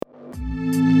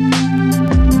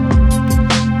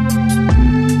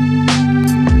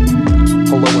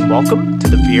Welcome to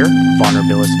the Veer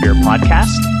Vulnerabilis Veer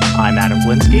podcast. I'm Adam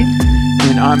Glinsky.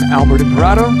 And I'm Albert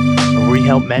Imperato. Where we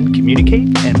help men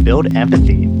communicate and build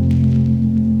empathy.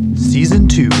 Season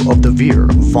 2 of the Veer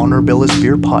Vulnerabilis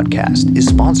Veer podcast is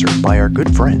sponsored by our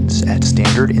good friends at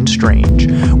Standard and Strange,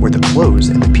 where the clothes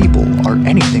and the people are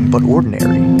anything but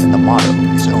ordinary, and the motto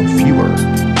is own fewer,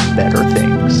 better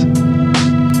things.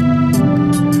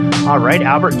 All right,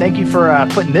 Albert, thank you for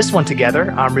putting this one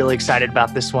together. I'm really excited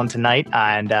about this one tonight.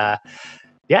 And I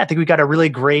think we got a really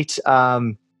great, I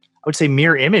would say,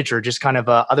 mirror image or just kind of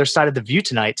other side of the view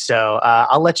tonight. So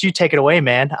I'll let you take it away,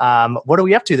 man. What are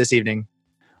we up to this evening?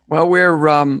 Well,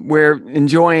 we're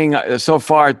enjoying so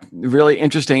far really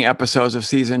interesting episodes of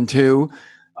season 2.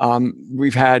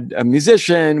 We've had a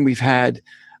musician, we've had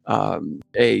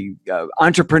a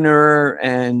entrepreneur,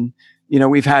 and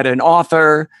we've had an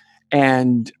author.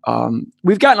 And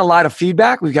we've gotten a lot of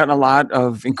feedback. We've gotten a lot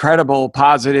of incredible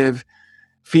positive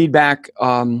feedback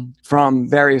from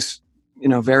various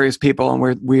people,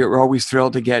 and we're always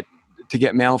thrilled to get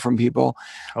mail from people.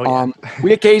 Oh, yeah.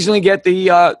 We occasionally get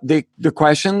the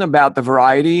question about the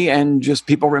variety, and just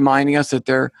people reminding us that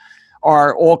there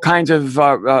are all kinds of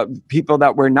people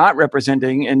that we're not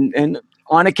representing, and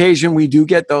on occasion we do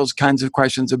get those kinds of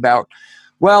questions about,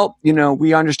 well,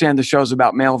 we understand the show's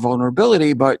about male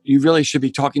vulnerability, but you really should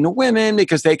be talking to women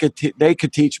because they could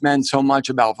teach men so much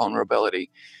about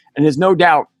vulnerability. And there's no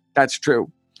doubt that's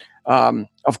true.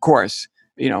 Of course,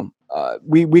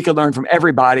 we could learn from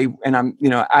everybody, and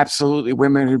absolutely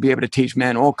women would be able to teach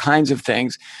men all kinds of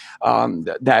things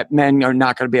that men are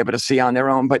not going to be able to see on their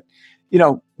own. But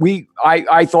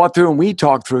I thought through and we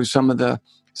talked through some of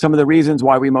the reasons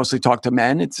why we mostly talk to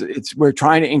men. We're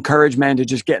trying to encourage men to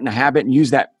just get in the habit and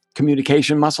use that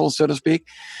communication muscle, so to speak.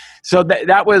 So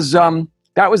that was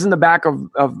in the back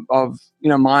of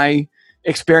my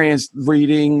experience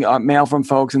reading mail from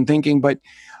folks and thinking. But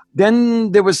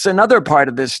then there was another part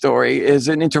of this story, is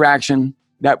an interaction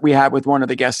that we had with one of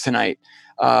the guests tonight.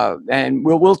 And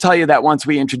we'll tell you that once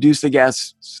we introduce the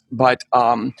guests. But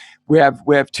we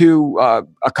have two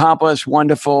accomplished,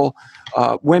 wonderful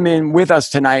women with us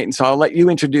tonight, and so I'll let you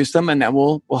introduce them, and then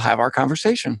we'll have our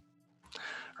conversation.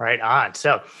 Right on.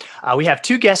 So we have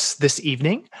two guests this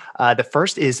evening. The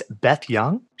first is Beth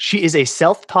Young. She is a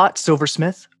self-taught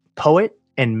silversmith, poet,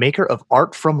 and maker of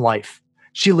art from life.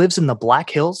 She lives in the Black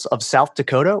Hills of South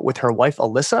Dakota with her wife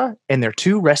Alyssa and their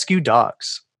 2 rescue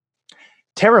dogs.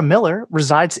 Tara Miller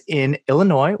resides in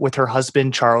Illinois with her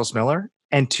husband Charles Miller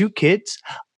and 2 kids,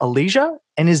 Elijah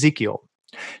and Ezekiel.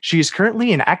 She is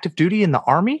currently in active duty in the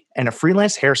Army and a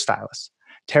freelance hairstylist.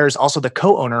 Tara is also the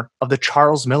co-owner of the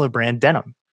Charles Miller brand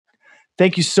denim.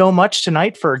 Thank you so much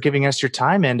tonight for giving us your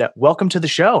time, and welcome to the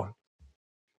show.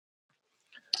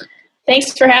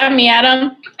 Thanks for having me,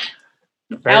 Adam.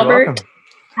 Very Albert, welcome.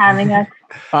 Having us.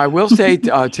 I will say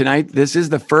tonight, this is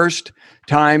the first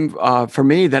time for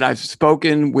me that I've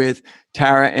spoken with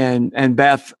Tara and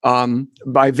Beth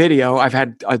by video. I've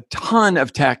had a ton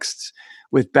of texts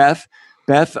with Beth.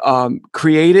 Beth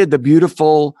created the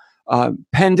beautiful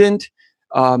pendant,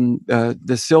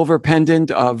 the silver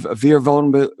pendant of Veer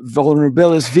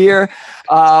Vulnerabilis Veer.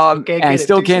 I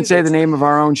still can't say the name of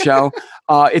our own show.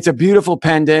 It's a beautiful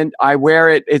pendant. I wear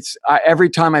it. Every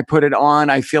time I put it on,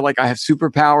 I feel like I have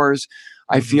superpowers.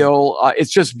 I feel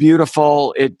it's just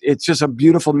beautiful. It's just a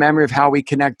beautiful memory of how we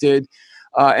connected.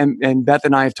 And Beth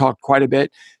and I have talked quite a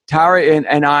bit. Tara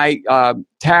and I,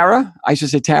 I should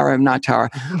say Tara, I'm not Tara.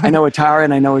 I know a Tara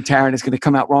and I know a Tara, and it's going to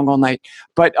come out wrong all night.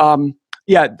 But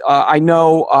I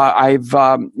know I've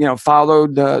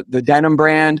followed the denim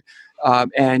brand,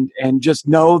 and just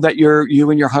know that you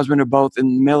and your husband are both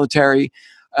in the military,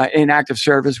 in active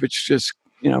service, which just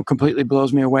completely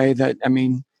blows me away. That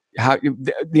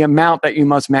the amount that you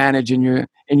must manage in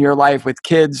your life with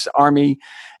kids, Army,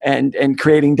 and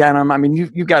creating denim. I mean,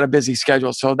 you've got a busy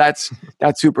schedule, so that's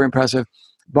super impressive.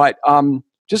 But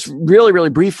just really, really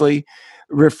briefly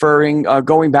referring,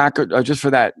 going back just for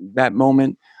that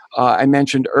moment I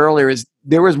mentioned earlier, is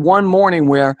there was one morning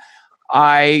where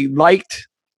I liked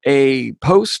a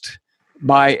post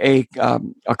by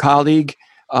a colleague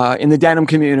in the denim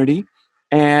community.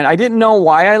 And I didn't know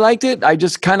why I liked it. I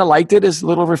just kind of liked it. It's a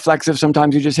little reflexive.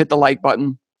 Sometimes you just hit the like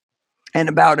button. And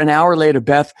about an hour later,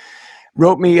 Beth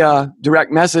wrote me a direct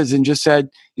message and just said,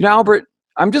 Albert,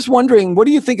 I'm just wondering, what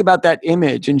do you think about that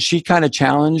image? And she kind of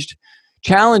challenged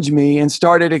me and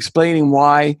started explaining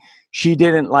why she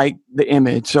didn't like the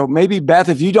image. So maybe, Beth,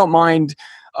 if you don't mind,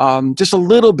 just a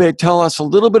little bit, tell us a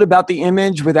little bit about the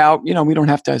image without, we don't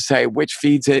have to say which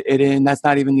feeds it in. That's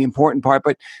not even the important part,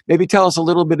 but maybe tell us a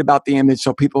little bit about the image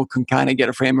so people can kind of get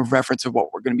a frame of reference of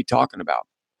what we're going to be talking about.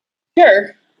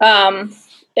 Sure.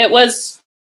 It was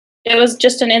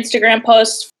just an Instagram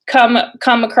post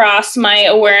come across my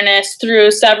awareness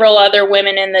through several other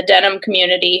women in the denim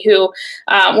community who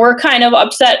were kind of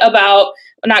upset about,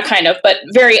 not kind of, but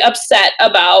very upset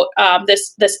about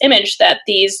this image that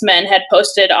these men had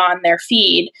posted on their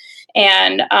feed.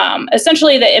 And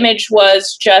essentially the image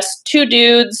was just two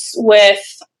dudes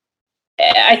with,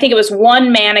 I think it was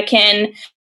one mannequin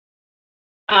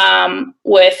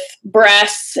with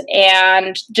breasts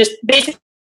and just basically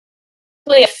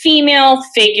a female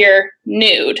figure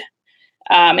nude.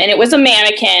 And it was a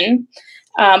mannequin,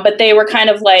 but they were kind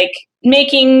of like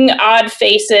making odd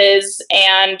faces.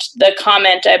 And the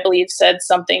comment, I believe, said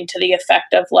something to the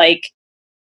effect of like,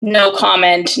 no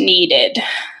comment needed.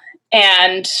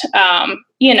 And,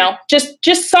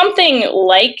 just something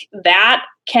like that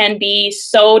can be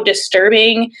so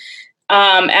disturbing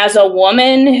as a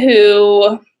woman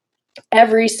who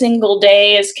every single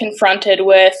day is confronted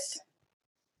with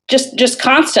just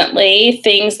constantly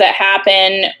things that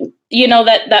happen,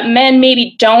 that men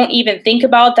maybe don't even think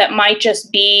about, that might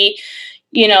just be,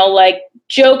 like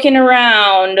joking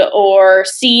around or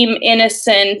seem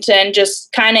innocent and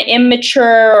just kind of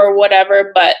immature or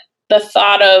whatever. But the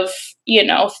thought of,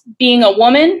 being a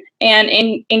woman and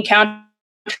encountering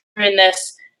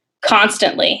this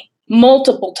constantly,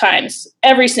 multiple times,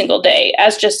 every single day,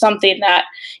 as just something that,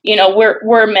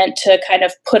 we're meant to kind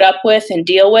of put up with and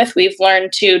deal with. We've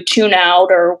learned to tune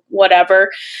out or whatever.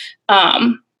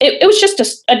 It was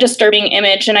just a disturbing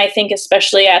image. And I think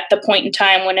especially at the point in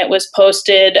time when it was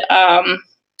posted,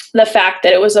 the fact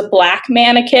that it was a Black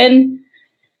mannequin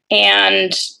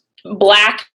and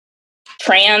Black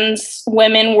trans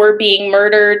women were being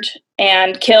murdered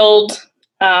and killed.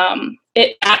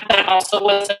 That also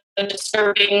was a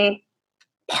disturbing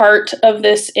part of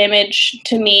this image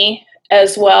to me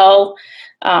as well.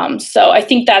 So I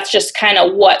think that's just kind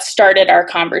of what started our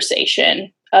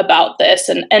conversation about this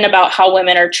and about how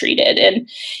women are treated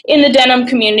in the denim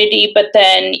community, but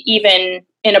then even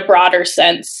in a broader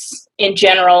sense in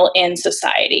general in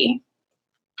society.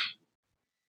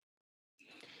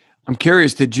 I'm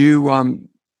curious, did you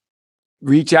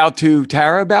reach out to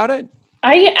Tara about it?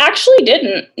 I actually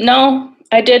didn't. No,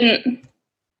 I didn't.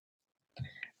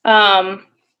 I'm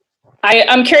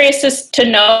curious to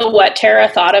know what Tara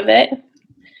thought of it,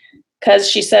 because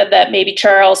she said that maybe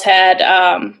Charles had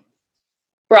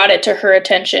brought it to her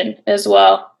attention as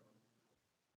well.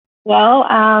 Well,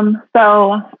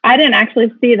 so I didn't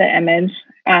actually see the image.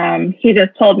 He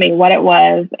just told me what it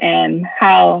was and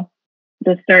how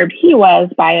disturbed he was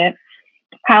by it.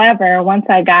 However, once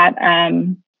I got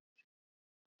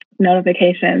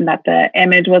notification that the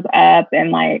image was up and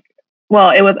it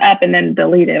was up and then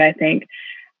deleted, I think.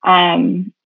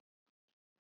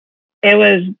 It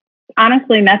was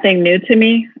honestly nothing new to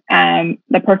me.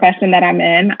 The profession that I'm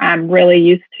in, I'm really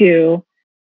used to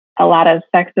a lot of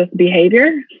sexist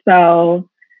behavior. So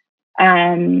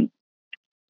I'm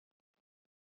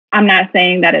not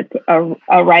saying that it's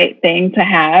a right thing to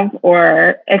have,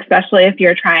 or especially if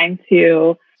you're trying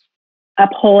to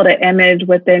uphold an image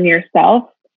within yourself.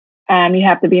 You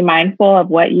have to be mindful of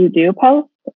what you do post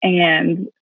and,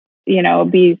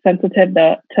 be sensitive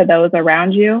to those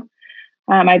around you.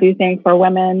 I do think for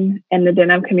women in the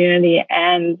denim community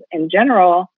and in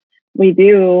general, we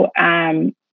do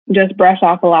just brush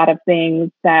off a lot of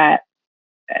things that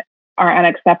are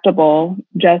unacceptable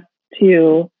just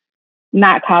to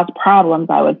not cause problems,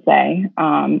 I would say,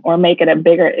 or make it a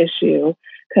bigger issue.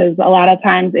 Because a lot of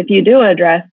times if you do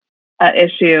address an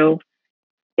issue,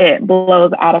 it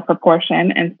blows out of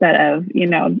proportion instead of,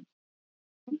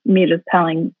 me just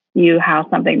telling you how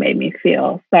something made me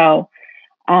feel. So,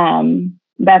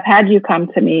 Beth, had you come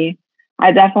to me,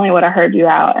 I definitely would have heard you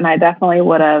out, and I definitely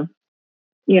would have,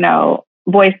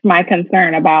 voiced my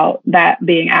concern about that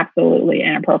being absolutely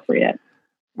inappropriate.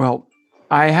 Well,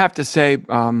 I have to say,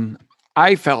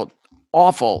 I felt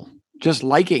awful just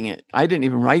liking it. I didn't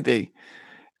even write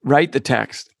the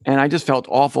text, and I just felt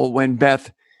awful when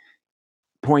Beth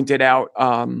pointed out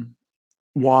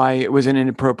why it was an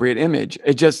inappropriate image.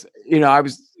 It just, I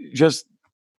was just,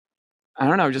 I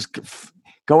don't know, just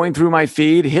going through my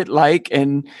feed, hit like,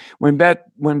 and when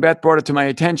Beth brought it to my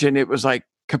attention, it was like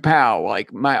kapow,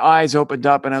 like my eyes opened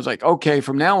up, and I was like, okay,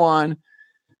 from now on,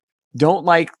 don't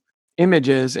like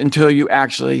images until you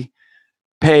actually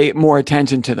pay more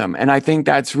attention to them. And I think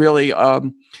that's really a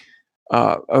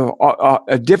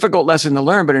difficult lesson to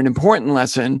learn, but an important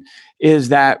lesson is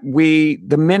that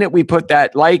the minute we put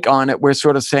that like on it, we're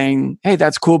sort of saying, hey,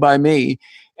 that's cool by me.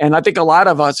 And I think a lot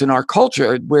of us in our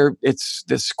culture, where it's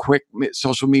this quick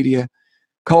social media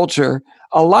culture,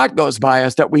 a lot goes by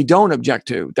us that we don't object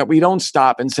to, that we don't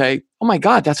stop and say, "Oh my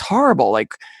God, that's horrible!"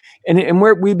 Like, and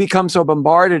we become so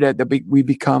bombarded at that we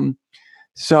become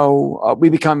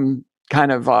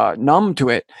kind of numb to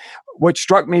it. What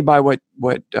struck me by what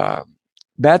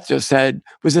Beth just said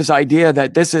was this idea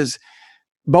that this is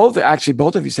both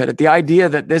of you said it. The idea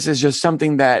that this is just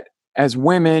something that, as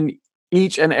women,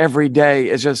 each and every day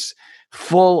is just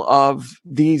full of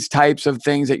these types of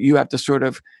things that you have to sort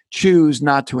of choose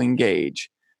not to engage.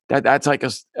 That's like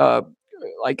a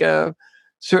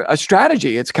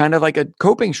strategy. It's kind of like a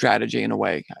coping strategy in a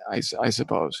way, I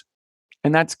suppose.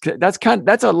 And that's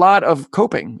a lot of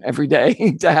coping every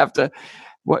day to have to.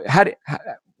 What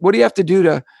do you have to do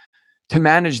to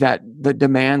manage the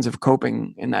demands of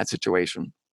coping in that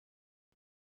situation?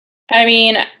 I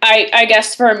mean, I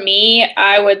guess for me,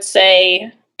 I would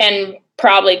say, and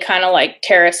probably kind of like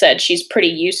Tara said, she's pretty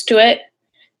used to it.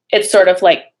 It's sort of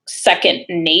like second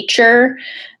nature,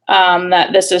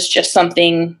 that this is just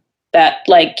something that,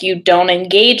 like, you don't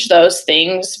engage those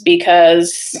things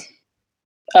because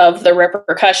of the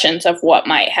repercussions of what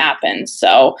might happen.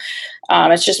 So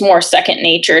it's just more second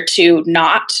nature to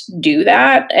not do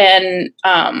that. And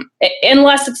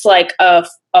unless it's like a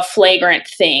flagrant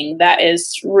thing that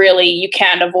is really, you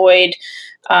can't avoid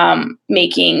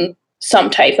making some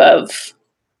type of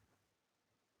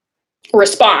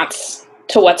response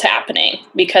to what's happening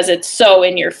because it's so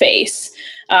in your face.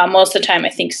 Most of the time, I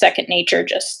think second nature,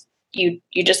 just you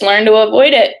just learn to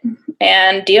avoid it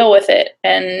and deal with it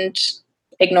and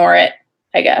ignore it,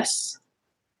 I guess.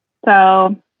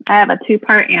 So I have a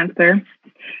 2-part answer.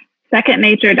 Second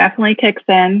nature definitely kicks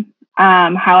in.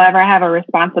 However, I have a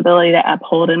responsibility to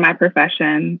uphold in my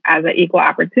profession as an equal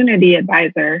opportunity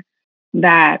advisor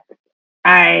that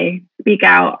I speak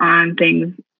out on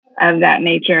things of that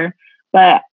nature.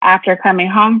 But after coming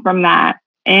home from that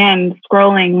and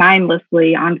scrolling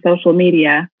mindlessly on social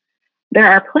media, there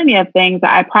are plenty of things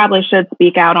that I probably should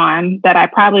speak out on that I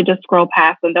probably just scroll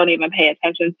past and don't even pay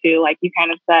attention to, like you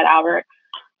kind of said, Albert.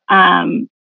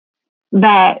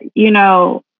 That,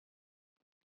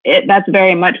 that's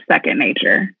very much second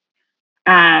nature.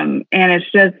 And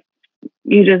it's just,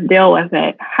 you just deal with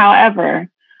it. However,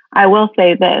 I will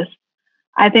say this.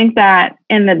 I think that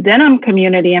in the denim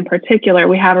community in particular,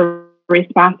 we have a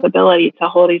responsibility to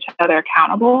hold each other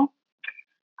accountable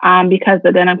because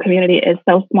the denim community is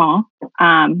so small.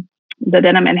 The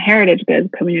denim and heritage goods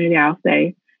community, I'll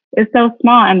say, is so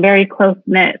small and very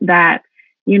close-knit that,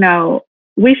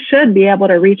 we should be able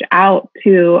to reach out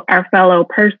to our fellow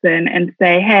person and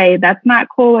say, hey, that's not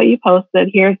cool what you posted.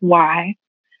 Here's why.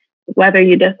 Whether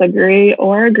you disagree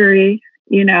or agree,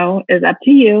 is up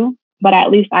to you. But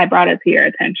at least I brought it to your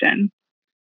attention.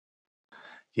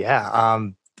 Yeah.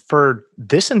 For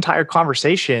this entire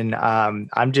conversation,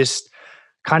 I'm just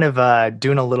kind of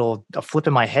doing a flip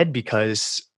in my head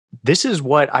because this is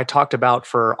what I talked about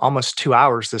for almost 2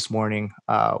 hours this morning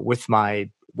with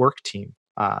my work team.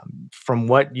 From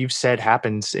what you've said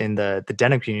happens in the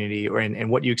denim community or in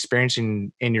what you experience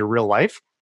in your real life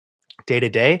day to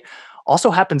day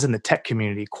also happens in the tech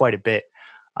community quite a bit.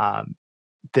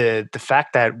 The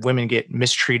fact that women get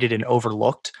mistreated and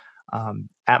overlooked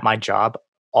at my job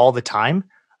all the time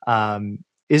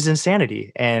is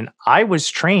insanity. And I was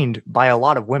trained by a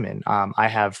lot of women. I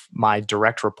have my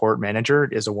direct report manager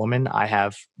is a woman. I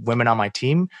have women on my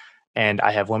team, and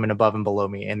I have women above and below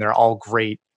me, and they're all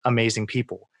great, amazing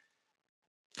people.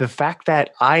 The fact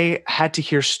that I had to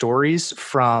hear stories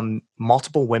from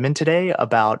multiple women today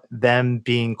about them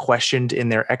being questioned in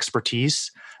their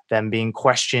expertise, them being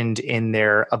questioned in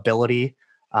their ability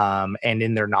and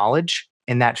in their knowledge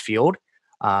in that field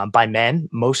by men,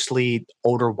 mostly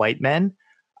older white men,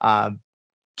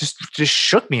 just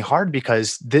shook me hard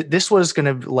because this was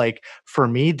going to, like, for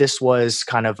me, this was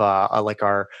kind of like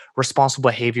our responsible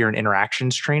behavior and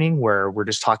interactions training where we're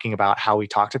just talking about how we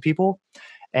talk to people.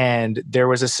 And there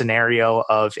was a scenario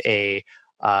of a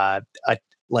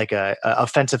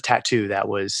offensive tattoo that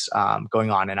was going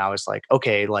on, and I was like,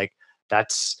 okay, like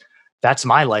that's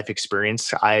my life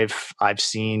experience. I've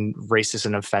seen racist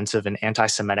and offensive and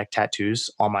anti-Semitic tattoos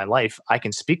all my life. I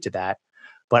can speak to that,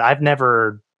 but I've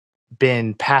never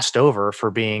been passed over for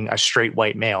being a straight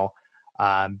white male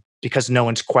because no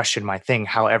one's questioned my thing.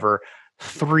 However,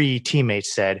 3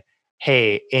 teammates said,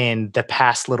 hey, in the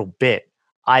past little bit,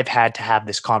 I've had to have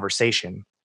this conversation.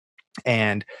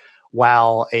 And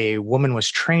while a woman was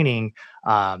training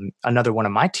another one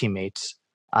of my teammates,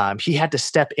 he had to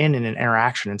step in an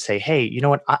interaction and say, hey, you know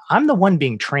what? I'm the one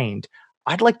being trained.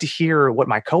 I'd like to hear what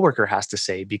my coworker has to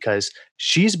say because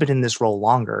she's been in this role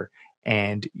longer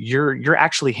and you're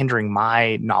actually hindering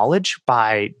my knowledge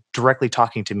by directly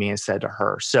talking to me instead of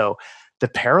her. So the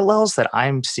parallels that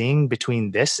I'm seeing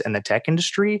between this and the tech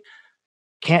industry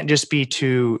can't just be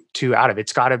too out of it.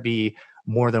 It's got to be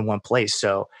more than one place.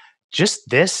 So just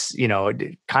this,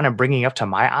 kind of bringing up to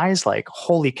my eyes, like,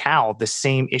 holy cow, the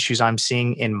same issues I'm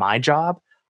seeing in my job,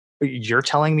 you're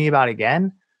telling me about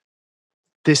again.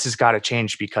 This has got to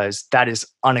change, because that is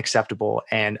unacceptable.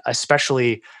 And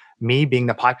especially me being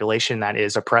the population that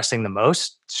is oppressing the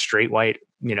most, straight white,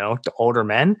 the older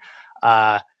men,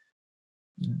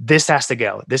 this has to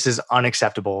go. This is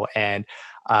unacceptable. And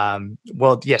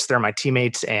well, yes, they're my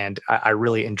teammates and I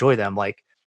really enjoy them. Like,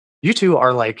 you two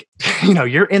are like,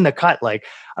 you're in the cut. Like,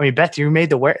 I mean, Beth, you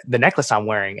made the necklace I'm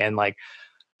wearing, and like,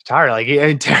 Tara, like, you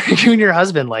and your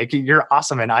husband, like, you're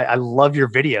awesome. And I love your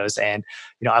videos, and,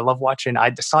 I love watching,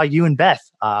 I saw you and Beth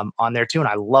on there too. And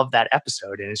I love that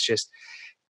episode. And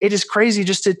it is crazy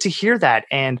just to hear that.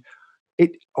 And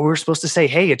we're supposed to say,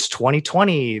 hey, it's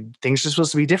 2020. Things are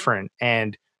supposed to be different.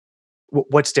 And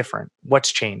what's different?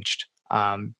 What's changed?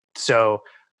 So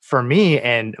for me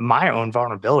and my own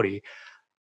vulnerability,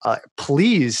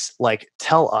 please, like,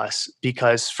 tell us,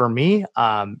 because for me,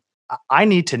 I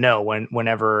need to know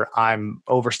whenever I'm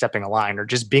overstepping a line or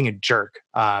just being a jerk.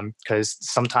 Because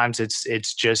sometimes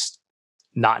it's just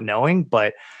not knowing.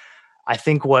 But I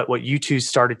think what you two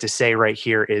started to say right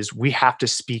here is we have to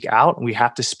speak out, we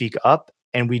have to speak up,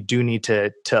 and we do need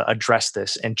to address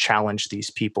this and challenge these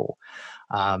people.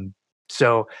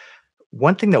 So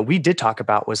one thing that we did talk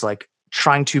about was like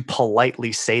trying to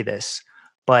politely say this,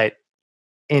 but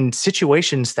in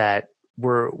situations that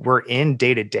we're in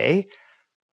day to day,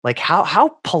 like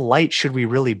how polite should we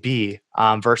really be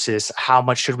versus how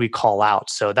much should we call out?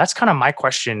 So that's kind of my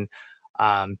question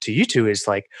to you two, is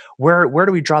like, where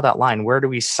do we draw that line? Where do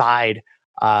we side?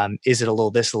 Is it a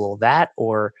little this, a little that,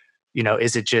 or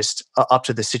is it just up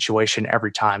to the situation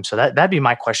every time? So that'd be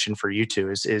my question for you two,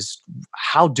 is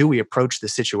how do we approach the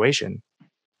situation?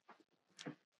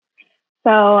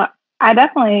 So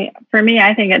for me,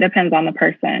 I think it depends on the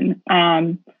person.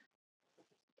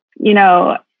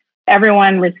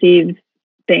 Everyone receives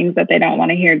things that they don't want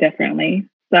to hear differently.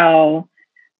 So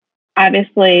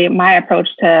obviously my approach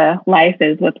to life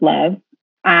is with love.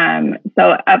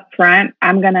 So up front,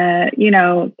 I'm going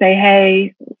to, say,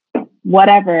 hey,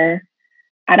 whatever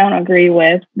I don't agree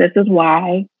with, this is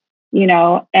why,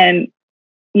 and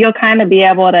you'll kind of be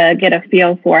able to get a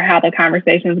feel for how the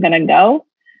conversation is going to go.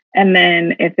 And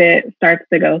then if it starts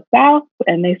to go south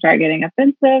and they start getting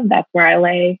offensive, that's where I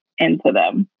lay into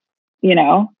them,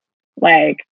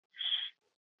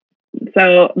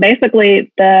 so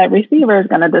basically the receiver is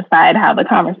going to decide how the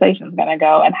conversation is going to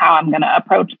go and how I'm going to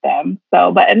approach them.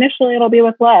 So, but initially it'll be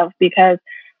with love, because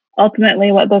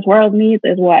ultimately what this world needs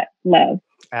is what? Love.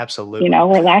 Absolutely.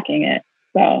 We're lacking it.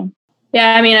 So.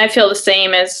 Yeah, I mean, I feel the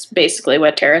same as basically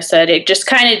what Tara said. It just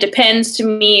kind of depends to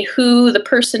me who the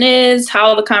person is,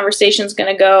 how the conversation is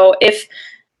going to go. If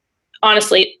I'm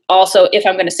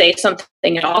going to say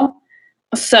something at all.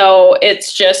 So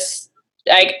it's just,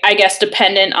 I guess,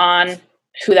 dependent on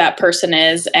who that person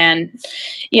is. And,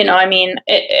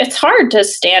 it's hard to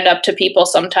stand up to people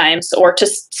sometimes, or to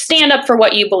stand up for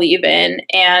what you believe in.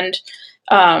 And,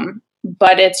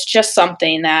 but it's just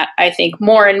something that I think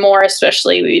more and more,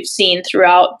 especially we've seen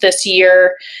throughout this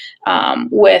year,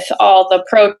 with all the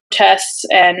protests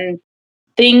and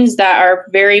things that are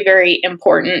very, very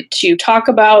important to talk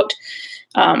about,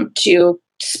 to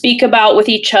speak about with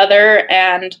each other,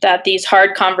 and that these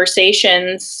hard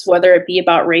conversations, whether it be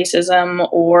about racism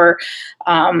or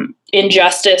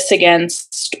injustice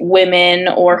against women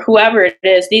or whoever it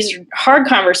is, these are hard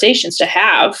conversations to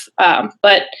have,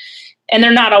 and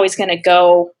they're not always going to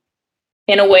go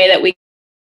in a way that we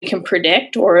can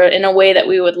predict or in a way that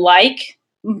we would like,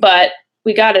 but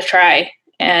we got to try.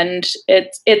 And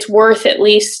it's worth at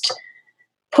least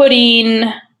putting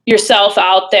yourself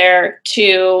out there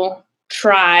to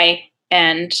try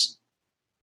and,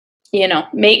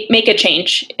 make a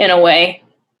change in a way,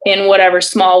 in whatever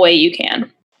small way you can.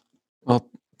 Well,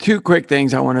 two quick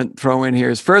things I want to throw in here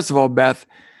is, first of all, Beth,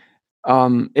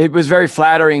 it was very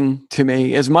flattering to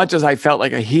me. As much as I felt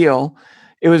like a heel,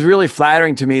 it was really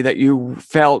flattering to me that you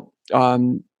felt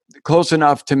close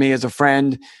enough to me as a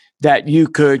friend that you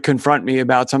could confront me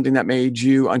about something that made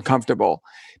you uncomfortable.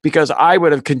 Because I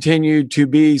would have continued to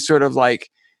be sort of like,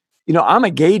 I'm a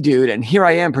gay dude, and here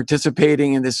I am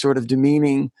participating in this sort of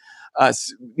demeaning,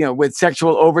 with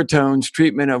sexual overtones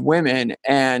treatment of women.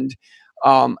 And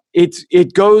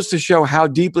it goes to show how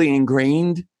deeply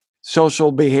ingrained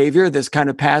social behavior, this kind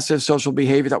of passive social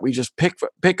behavior that we just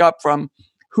pick up from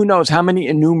who knows how many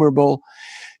innumerable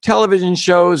television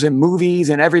shows and movies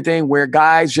and everything where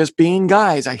guys just being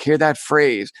guys. I hear that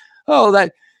phrase. Oh,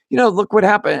 that, look what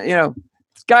happened.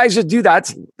 Guys just do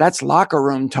that. That's locker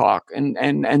room talk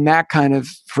and that kind of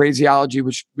phraseology,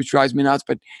 which drives me nuts.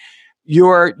 But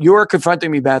your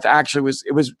confronting me, Beth, actually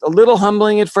it was a little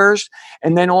humbling at first.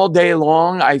 And then all day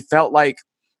long, I felt like,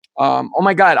 oh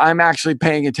my God, I'm actually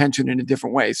paying attention in a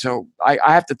different way. So I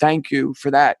have to thank you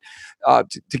for that.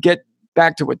 To get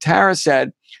back to what Tara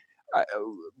said,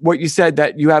 what you said,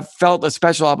 that you have felt a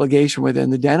special obligation within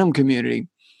the denim community.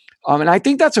 And I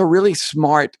think that's a really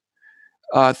smart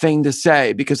thing to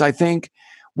say, because I think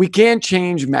we can't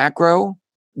change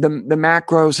the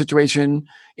macro situation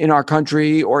in our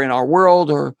country or in our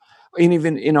world or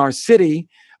even in our city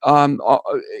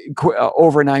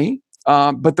overnight.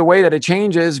 But the way that it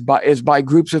changes is by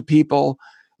groups of people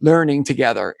learning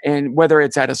together. And whether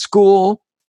it's at a school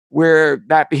where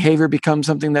that behavior becomes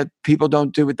something that people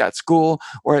don't do at that school,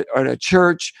 or at a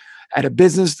church, at a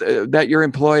business that you're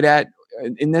employed at,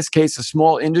 in this case, a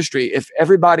small industry. If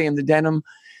everybody in the denim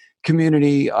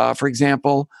community, for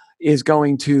example, is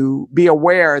going to be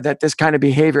aware that this kind of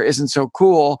behavior isn't so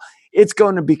cool, it's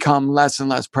going to become less and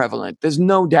less prevalent. There's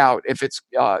no doubt. If it's,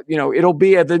 it'll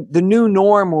be the new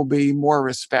norm will be more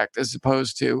respect, as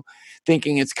opposed to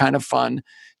thinking it's kind of fun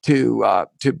to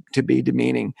be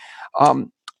demeaning.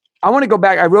 I want to go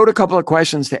back. I wrote a couple of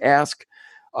questions to ask.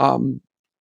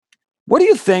 What do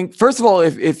you think? First of all,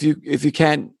 if you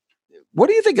can, what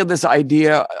do you think of this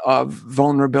idea of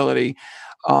vulnerability?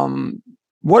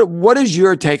 What is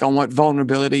your take on what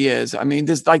vulnerability is? I mean,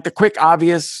 there's like the quick,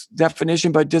 obvious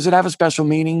definition, but does it have a special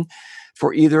meaning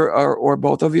for either or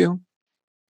both of you?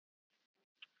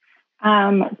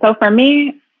 So for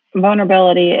me,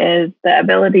 vulnerability is the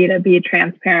ability to be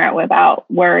transparent without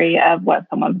worry of what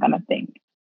someone's going to think.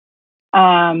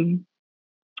 And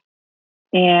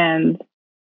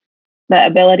the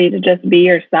ability to just be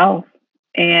yourself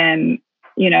and,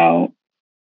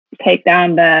 take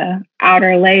down the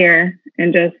outer layer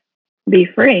and just be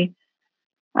free.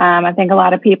 I think a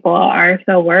lot of people are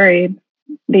so worried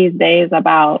these days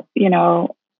about,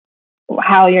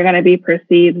 how you're going to be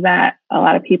perceived, that a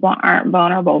lot of people aren't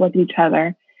vulnerable with each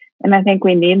other. And I think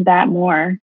we need that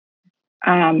more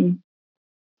in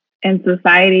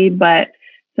society. But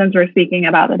since we're speaking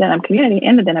about the denim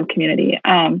community,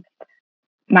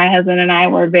 my husband and I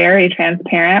were very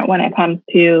transparent when it comes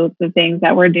to the things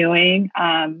that we're doing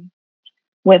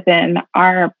within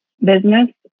our business.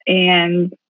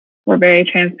 And we're very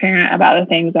transparent about the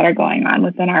things that are going on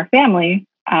within our family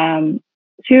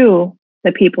to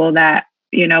the people that,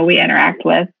 we interact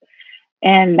with.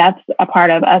 And that's a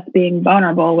part of us being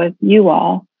vulnerable with you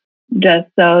all, just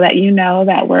so that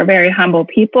that we're very humble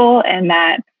people, and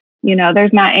that,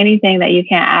 there's not anything that you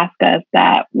can't ask us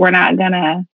that we're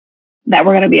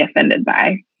going to be offended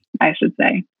by, I should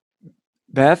say.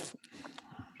 Beth?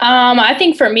 I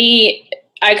think for me,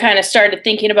 I kind of started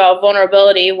thinking about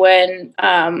vulnerability when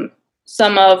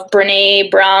some of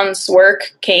Brene Brown's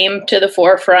work came to the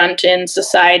forefront in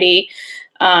society.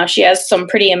 She has some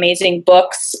pretty amazing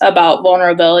books about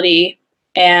vulnerability,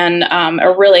 and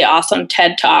a really awesome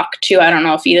TED Talk too. I don't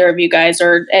know if either of you guys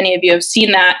or any of you have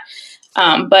seen that.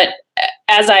 But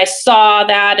as I saw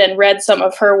that and read some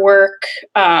of her work,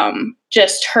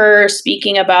 just her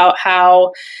speaking about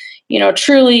how,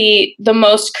 truly the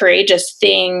most courageous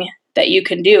thing that you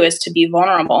can do is to be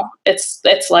vulnerable.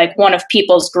 It's like one of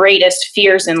people's greatest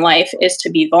fears in life is to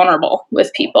be vulnerable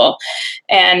with people.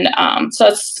 And so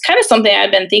it's kind of something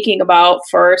I've been thinking about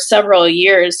for several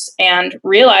years, and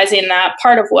realizing that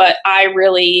part of what I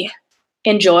really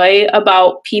enjoy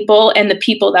about people, and the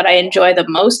people that I enjoy the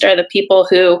most, are the people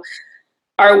who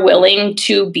are willing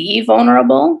to be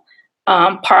vulnerable.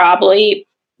 Probably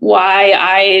why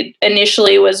I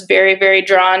initially was very, very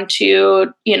drawn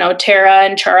to, Tara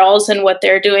and Charles and what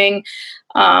they're doing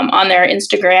on their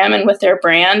Instagram and with their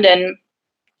brand. And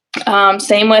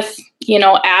same with,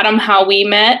 Adam, how we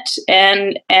met,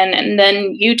 and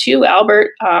then you too,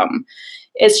 Albert.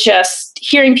 It's just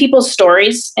hearing people's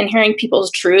stories and hearing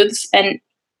people's truths, and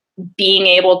being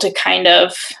able to kind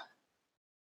of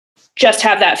just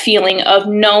have that feeling of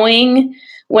knowing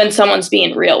when someone's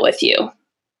being real with you.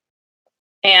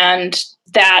 And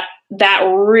that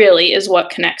really is what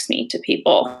connects me to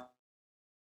people.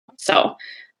 So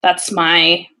that's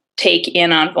my take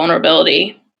in on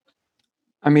vulnerability.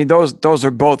 I mean, those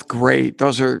are both great.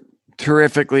 Those are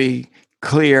terrifically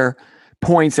clear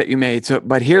points that you made. So,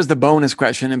 but here's the bonus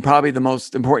question, and probably the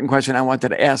most important question I wanted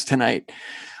to ask tonight.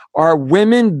 Are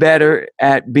women better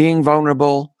at being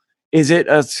vulnerable? Is it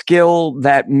a skill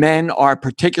that men are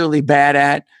particularly bad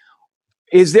at?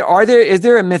 Is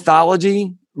there a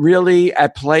mythology really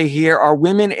at play here? Are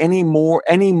women any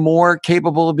more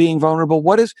capable of being vulnerable?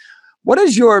 What is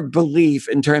your belief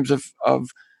in terms of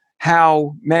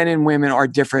how men and women are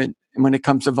different when it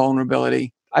comes to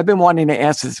vulnerability? I've been wanting to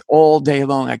ask this all day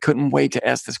long. I couldn't wait to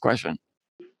ask this question.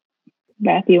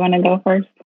 Beth, you want to go first?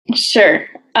 Sure.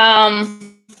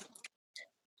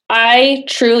 I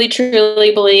truly,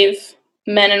 truly believe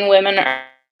men and women are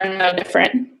no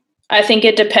different. I think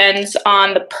it depends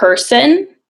on the person,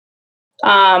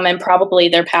 and probably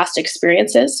their past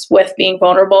experiences with being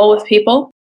vulnerable with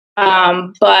people.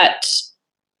 But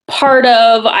part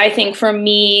of, I think, for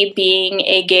me being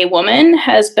a gay woman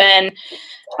has been,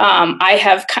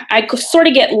 I sort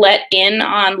of get let in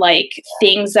on like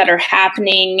things that are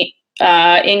happening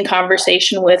in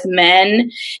conversation with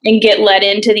men, and get let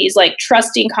into these like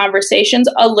trusting conversations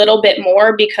a little bit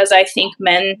more, because I think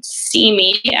men see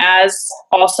me as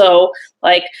also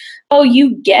like, oh,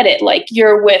 you get it. Like,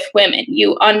 you're with women,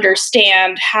 you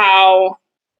understand how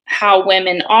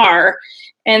women are.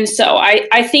 And so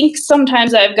I think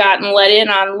sometimes I've gotten let in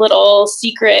on little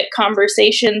secret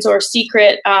conversations or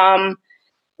secret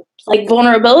like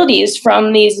vulnerabilities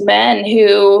from these men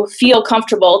who feel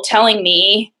comfortable telling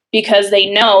me, because they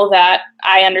know that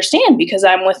I understand because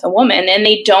I'm with a woman, and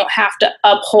they don't have to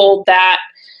uphold that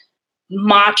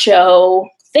macho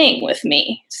thing with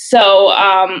me.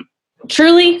 So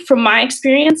truly, from my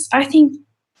experience, I think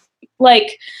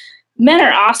like men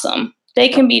are awesome. They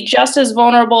can be just as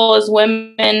vulnerable as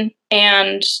women,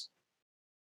 and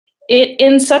it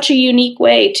in such a unique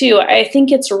way too. I think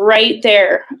it's right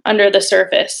there under the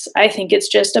surface. I think it's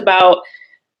just about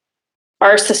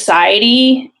our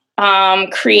society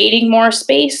creating more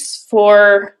space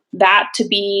for that to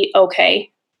be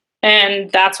okay.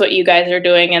 And that's what you guys are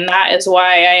doing. And that is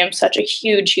why I am such a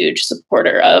huge, huge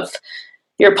supporter of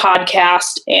your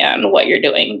podcast and what you're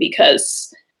doing,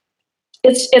 because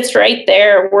it's right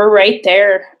there. We're right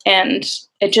there. And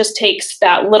it just takes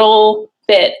that little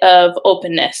bit of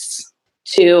openness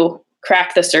to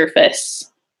crack the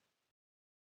surface.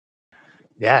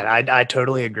 Yeah, I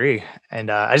totally agree.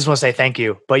 And I just want to say thank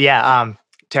you. But yeah,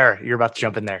 Tara, you're about to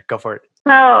jump in there. Go for it.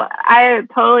 So I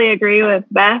totally agree with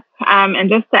Beth. And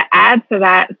just to add to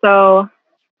that, so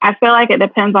I feel like it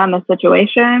depends on the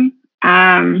situation.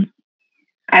 It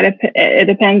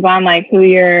depends on like who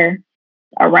you're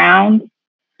around.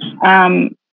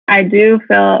 I do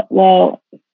feel, well,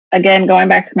 again, going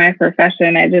back to my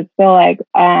profession, I just feel like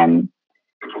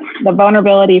the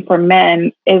vulnerability for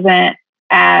men isn't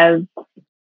as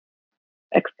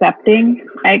accepting,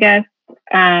 I guess,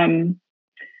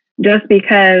 just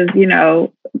because, you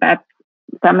know, that's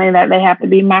something that they have to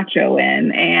be macho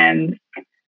in. And,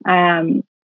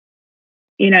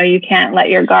 you know, you can't let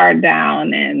your guard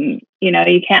down, and, you know,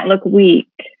 you can't look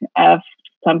weak.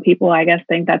 Some people, I guess,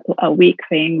 think that's a weak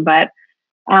thing, but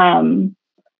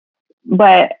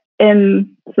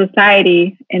in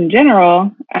society in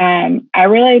general, I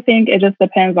really think it just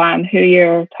depends on who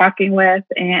you're talking with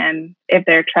and if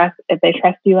they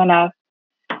trust you enough.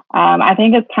 I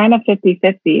think it's kind of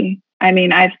 50-50. I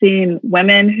mean, I've seen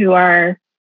women who are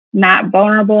not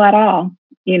vulnerable at all,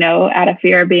 you know, out of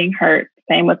fear of being hurt.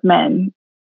 Same with men.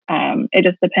 It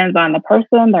just depends on the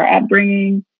person, their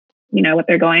upbringing, you know, what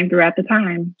they're going through at the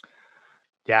time.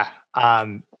 Yeah.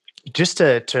 Just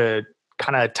to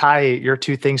kind of tie your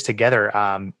two things together,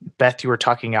 Beth, you were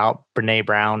talking about Brene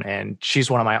Brown, and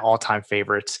she's one of my all-time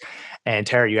favorites. And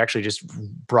Tara, you actually just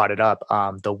brought it up,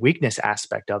 the weakness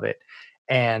aspect of it.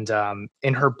 And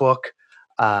in her book,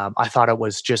 I thought it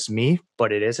was just me,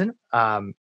 but it isn't.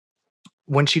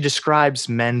 When she describes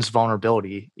men's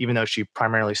vulnerability, even though she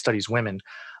primarily studies women,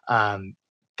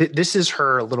 this is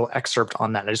her little excerpt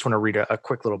on that. I just want to read a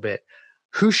quick little bit.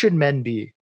 Who should men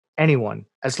be? Anyone,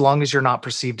 as long as you're not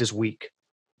perceived as weak.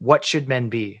 What should men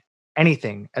be?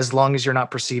 Anything, as long as you're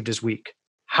not perceived as weak.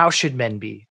 How should men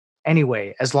be?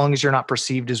 Anyway, as long as you're not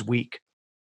perceived as weak.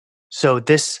 So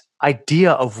this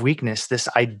idea of weakness, this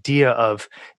idea of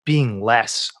being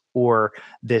less, or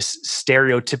this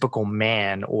stereotypical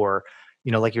man, or,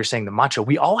 you know, like you're saying, the macho,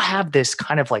 we all have this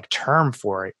kind of like term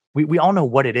for it. We all know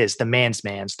what it is. The man's,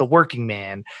 the working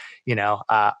man, you know,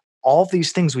 all of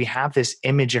these things, we have this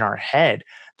image in our head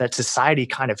that society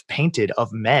kind of painted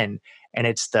of men. And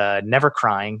it's the never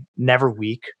crying, never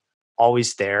weak,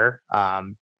 always there,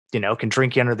 you know, can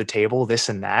drink you under the table, this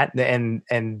and that. And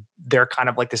they're kind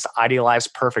of like this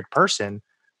idealized perfect person,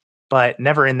 but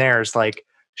never in there is like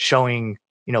showing,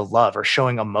 you know, love or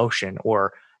showing emotion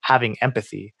or having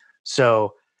empathy.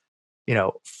 So, you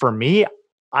know, for me,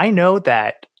 I know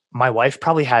that my wife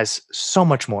probably has so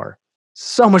much more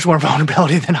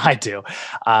vulnerability than I do.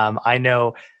 I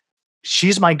know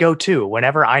she's my go-to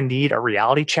whenever I need a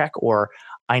reality check or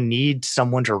I need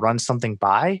someone to run something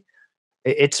by.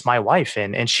 It's my wife,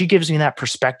 and she gives me that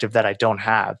perspective that I don't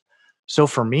have. So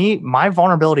for me, my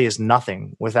vulnerability is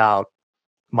nothing without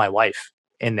my wife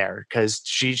in there, because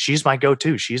she's my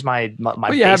go-to. She's my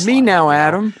Well, you have me baseline, now, you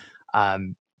know?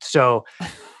 Adam. So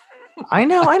I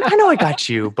know I got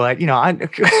you, but we don't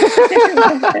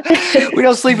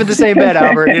sleep in the same bed,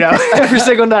 Albert, every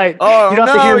single night. Oh, you don't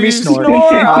have to hear me snore.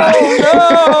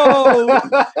 Oh,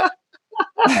 no.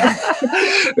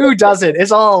 Who doesn't?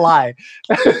 It's all a lie.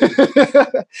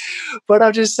 But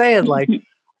I'm just saying, like,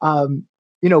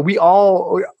 we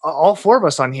all four of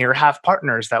us on here have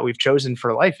partners that we've chosen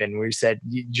for life, and we said,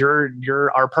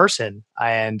 you're our person.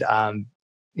 And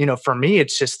for me,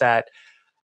 it's just that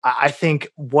I think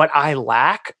what I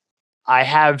lack, I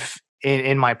have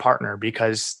in my partner,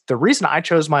 because the reason I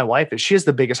chose my wife is she has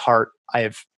the biggest heart I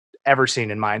have ever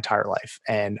seen in my entire life.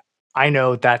 And I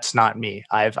know that's not me.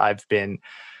 I've been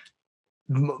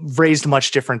raised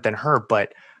much different than her,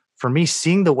 but for me,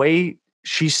 seeing the way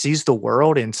she sees the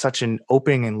world in such an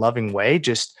open and loving way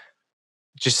just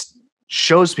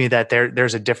shows me that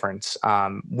there's a difference.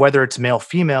 Whether it's male,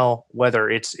 female, whether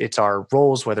it's our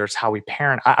roles, whether it's how we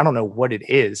parent, I don't know what it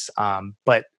is.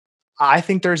 But I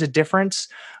think there's a difference,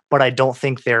 but I don't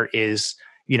think there is,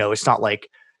 it's not like,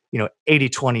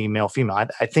 80-20 male, female.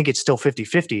 I think it's still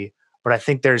 50-50, but I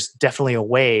think there's definitely a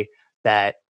way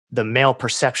that the male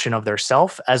perception of their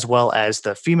self, as well as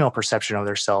the female perception of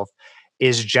their self,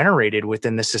 is generated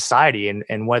within the society.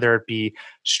 And whether it be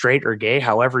straight or gay,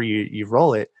 however you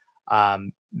roll it,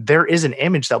 there is an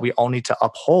image that we all need to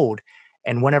uphold.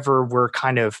 And whenever we're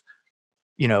kind of,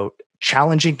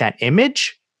 challenging that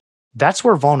image, that's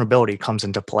where vulnerability comes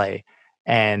into play.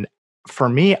 And for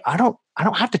me, I don't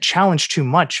have to challenge too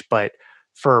much, but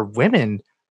for women,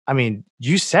 I mean,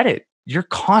 you said it, you're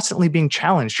constantly being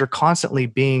challenged. You're constantly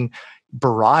being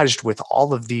barraged with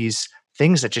all of these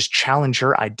things that just challenge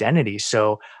your identity.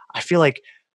 So I feel like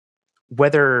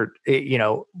whether,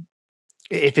 if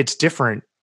it's different,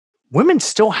 women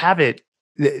still have it,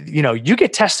 you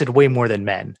get tested way more than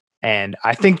men. And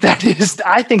I think that's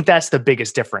the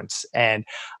biggest difference. And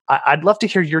I'd love to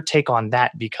hear your take on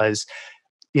that, because,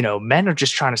 men are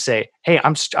just trying to say, hey,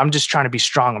 I'm just trying to be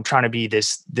strong. I'm trying to be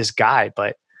this guy.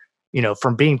 But,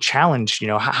 from being challenged,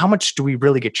 how much do we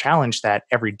really get challenged that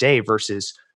every day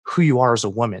versus who you are as a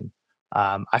woman?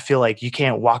 I feel like you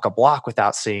can't walk a block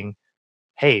without seeing,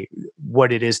 hey,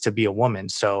 what it is to be a woman.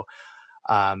 So,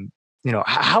 how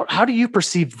do you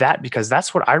perceive that? Because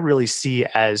that's what I really see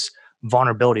as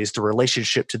vulnerability, is the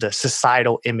relationship to the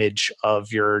societal image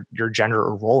of your gender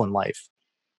or role in life.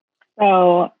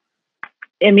 So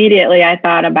immediately I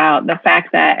thought about the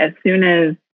fact that as soon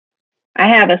as I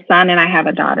have a son and I have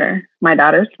a daughter, my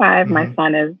daughter's 5, Mm-hmm. my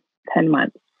son is 10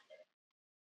 months.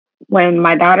 When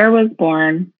my daughter was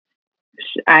born,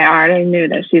 I already knew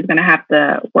that she's going to have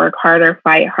to work harder,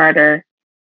 fight harder,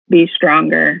 be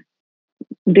stronger,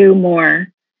 do more.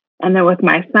 And then with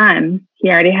my son,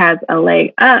 he already has a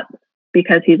leg up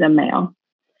because he's a male.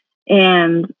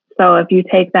 And so if you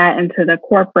take that into the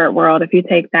corporate world, if you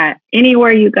take that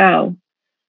anywhere you go,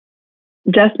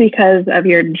 just because of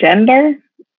your gender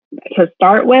to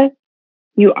start with,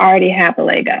 you already have a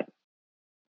leg up.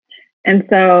 And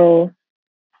so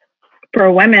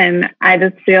for women, I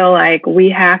just feel like we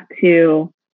have to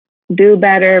do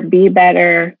better, be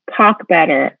better, talk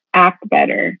better, act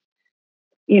better,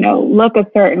 look a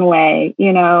certain way.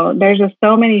 There's just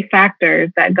so many factors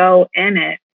that go in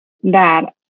it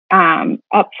that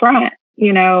up front,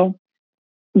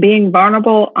 being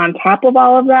vulnerable on top of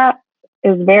all of that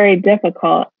is very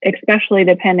difficult, especially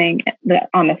depending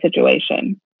on the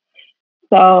situation.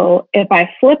 So if I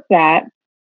flip that,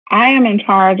 I am in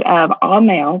charge of all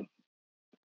males,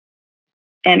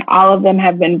 and all of them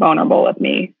have been vulnerable with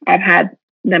me. I've had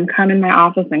them come in my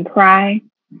office and cry,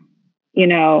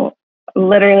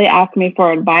 literally ask me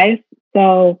for advice.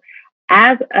 So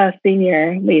as a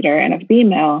senior leader and a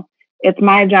female, it's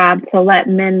my job to let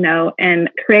men know and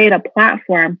create a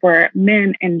platform for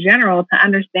men in general to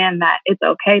understand that it's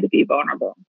okay to be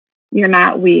vulnerable. You're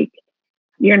not weak.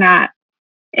 You're not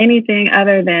anything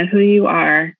other than who you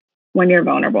are when you're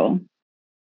vulnerable.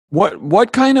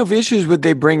 What kind of issues would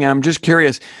they bring? I'm just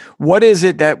curious. What is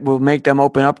it that will make them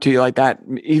open up to you like that,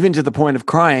 even to the point of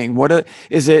crying?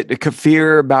 Is it a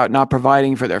fear about not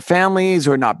providing for their families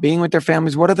or not being with their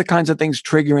families? What are the kinds of things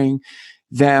triggering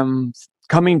them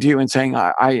coming to you and saying,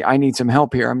 I need some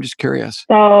help here? I'm just curious.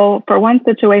 So for one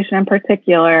situation in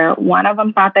particular, one of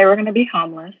them thought they were going to be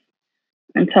homeless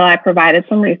until I provided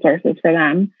some resources for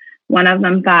them. One of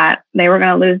them thought they were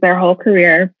going to lose their whole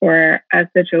career for a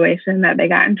situation that they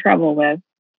got in trouble with.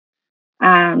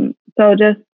 So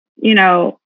just,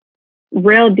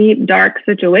 real deep, dark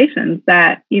situations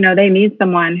that, they need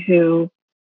someone who,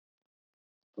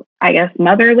 I guess,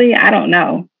 motherly, I don't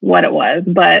know what it was,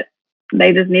 but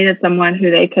they just needed someone who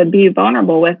they could be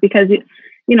vulnerable with, because,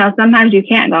 sometimes you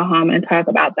can't go home and talk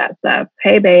about that stuff.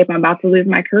 Hey, babe, I'm about to lose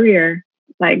my career.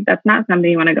 Like, that's not something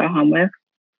you want to go home with.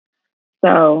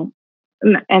 So,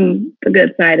 and the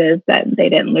good side is that they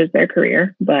didn't lose their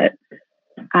career, but,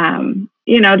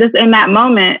 just in that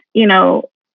moment,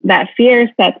 that fear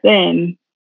sets in,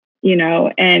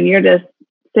 and you're just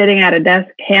sitting at a desk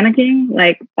panicking.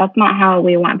 Like, that's not how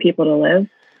we want people to live.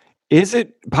 Is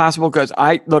it possible? Because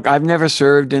I've never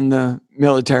served in the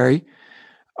military.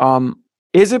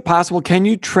 Is it possible? Can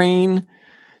you train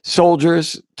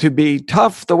soldiers to be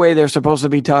tough the way they're supposed to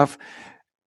be tough,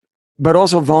 but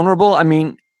also vulnerable? I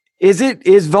mean,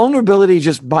 is vulnerability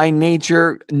just by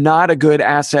nature not a good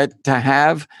asset to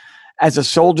have as a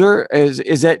soldier?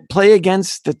 Is it play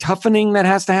against the toughening that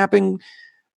has to happen?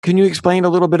 Can you explain a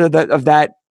little bit of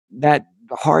that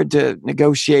hard to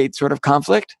negotiate sort of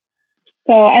conflict?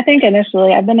 So I think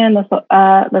initially, I've been in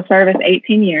the service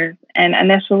 18 years, and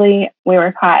initially we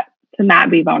were taught to not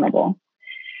be vulnerable.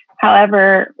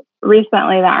 However,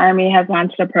 recently the Army has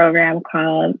launched a program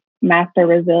called Master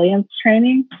Resilience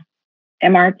Training,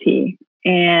 MRT,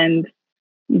 and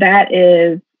that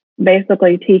is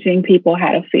basically teaching people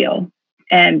how to feel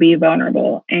and be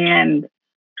vulnerable and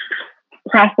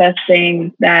process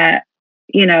things that,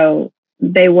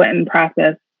 they wouldn't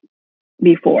process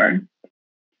before.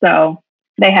 So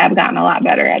they have gotten a lot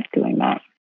better at doing that.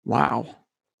 Wow.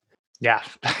 Yeah.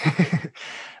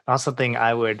 Not something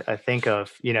I would think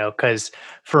of, because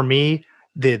for me,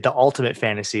 the ultimate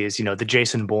fantasy is, the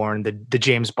Jason Bourne, the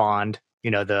James Bond,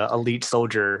 the elite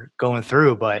soldier going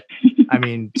through. But I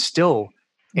mean, still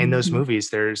in those movies,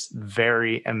 there's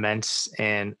very immense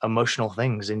and emotional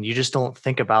things, and you just don't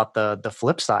think about the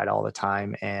flip side all the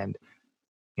time. And,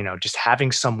 just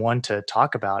having someone to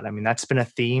talk about. I mean, that's been a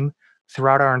theme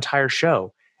throughout our entire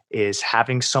show, is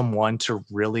having someone to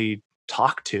really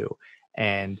talk to.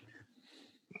 And,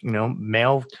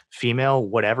 male, female,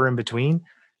 whatever in between,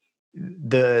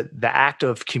 the act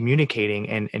of communicating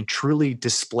and truly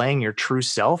displaying your true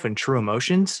self and true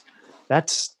emotions,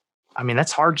 that's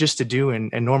hard just to do in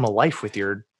normal life with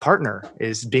your partner,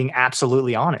 is being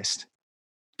absolutely honest.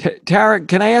 Tara,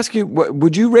 can I ask you,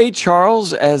 would you rate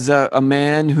Charles as a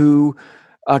man who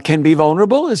can be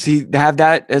vulnerable? Does he have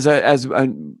that as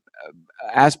an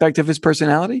aspect of his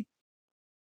personality?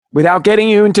 Without getting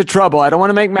you into trouble. I don't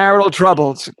want to make marital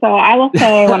trouble. So I will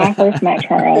say, when I first met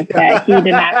Charles, that he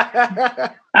did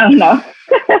not. Oh, no.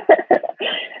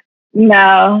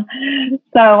 No.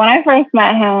 So when I first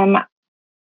met him,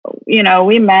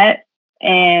 we met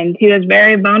and he was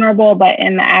very vulnerable, but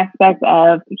in the aspect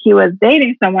of he was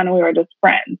dating someone and we were just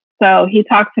friends. So he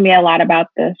talked to me a lot about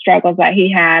the struggles that he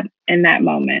had in that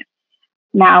moment.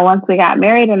 Now, once we got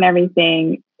married and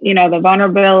everything, the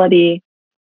vulnerability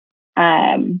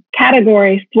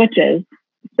category switches.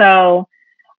 So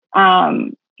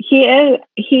he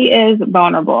is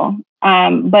vulnerable.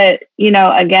 But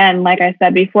again, like I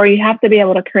said before, you have to be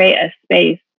able to create a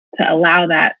space to allow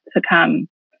that to come.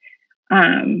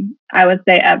 I would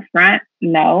say up front,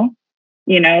 no.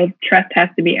 Trust has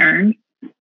to be earned.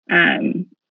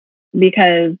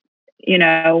 Because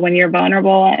when you're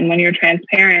vulnerable and when you're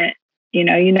transparent,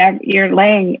 you're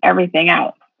laying everything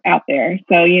out there.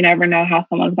 So you never know how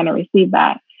someone's going to receive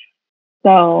that.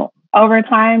 So over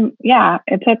time, yeah,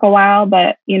 it took a while,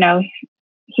 but he knows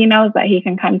that he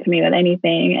can come to me with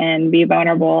anything and be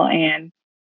vulnerable and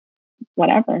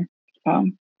whatever. So,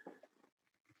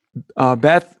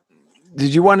 Beth,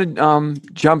 did you want to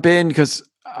jump in? Because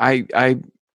I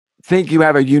think you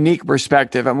have a unique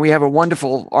perspective, and we have our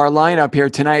lineup here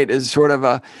tonight is sort of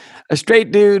a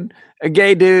straight dude, a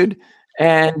gay dude,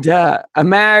 and I'm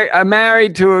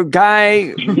married to a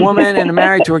guy woman and I'm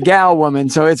married to a gal woman.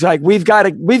 So it's like we've got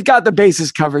the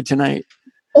bases covered tonight.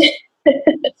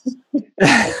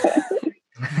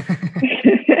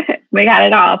 We got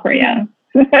it all for you.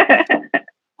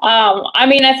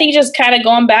 I think just kind of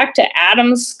going back to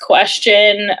Adam's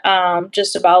question,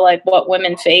 just about like what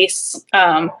women face.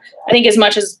 I think as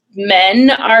much as men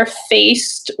are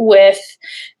faced with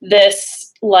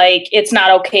this, like, it's not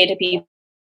okay to be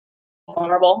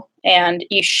vulnerable and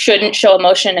you shouldn't show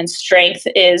emotion, and strength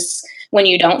is when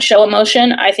you don't show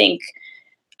emotion. I think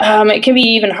it can be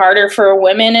even harder for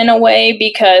women in a way,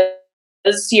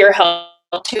 because you're held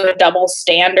to a double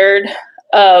standard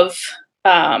of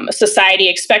society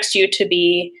expects you to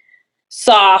be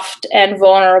soft and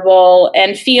vulnerable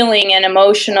and feeling and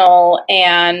emotional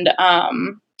and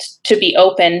to be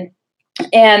open.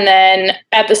 And then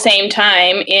at the same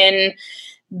time, in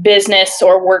business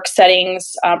or work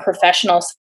settings, professional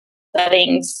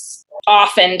settings,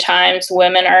 oftentimes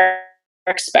women are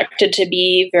expected to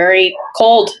be very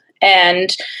cold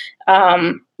and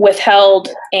withheld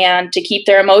and to keep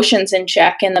their emotions in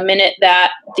check. And the minute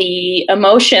that the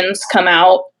emotions come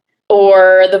out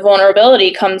or the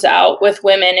vulnerability comes out with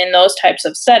women in those types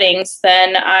of settings,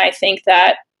 then I think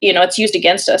that, it's used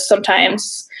against us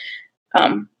sometimes.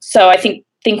 So I think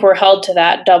we're held to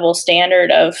that double standard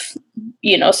of,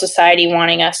 society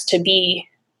wanting us to be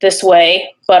this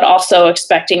way, but also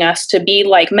expecting us to be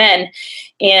like men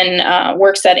in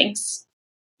work settings.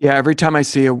 Yeah, every time I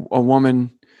see a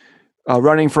woman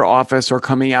running for office or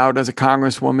coming out as a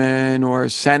congresswoman or a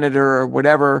senator or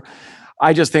whatever,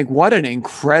 I just think what an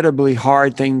incredibly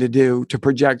hard thing to do, to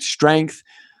project strength.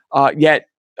 Yet,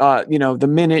 the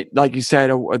minute, like you said,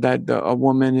 that a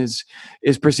woman is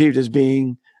perceived as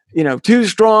being, too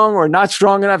strong or not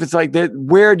strong enough, it's like,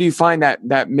 where do you find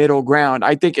that middle ground?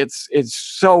 I think it's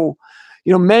so,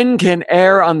 men can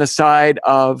err on the side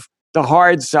of the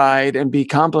hard side and be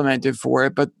complimented for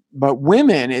it, but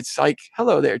women, it's like,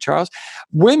 hello there, Charles.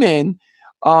 Women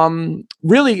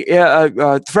really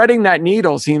threading that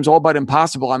needle seems all but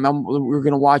impossible. We're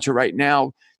going to watch it right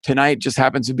now. Tonight just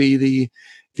happens to be the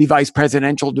vice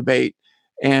presidential debate,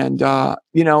 and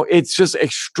it's just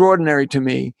extraordinary to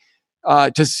me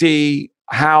to see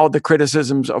how the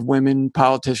criticisms of women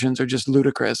politicians are just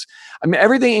ludicrous. I mean,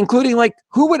 everything, including like,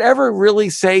 who would ever really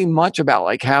say much about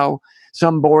like how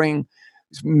some boring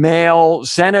male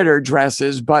senator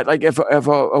dresses, but like if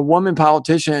a woman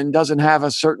politician doesn't have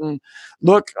a certain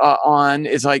look on,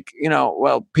 it's like,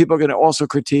 well, people are going to also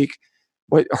critique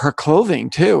what her clothing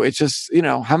too. It's just,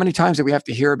 how many times do we have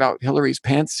to hear about Hillary's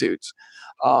pantsuits?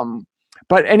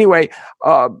 But anyway,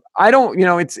 I don't,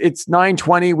 it's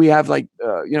 9:20. We have like,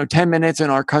 10 minutes in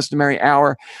our customary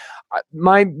hour.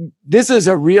 This is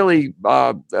a really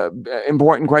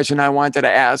important question I wanted to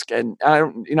ask, and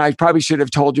I probably should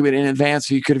have told you it in advance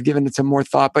so you could have given it some more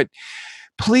thought. But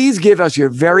please give us your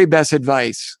very best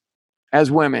advice as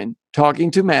women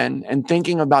talking to men and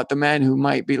thinking about the men who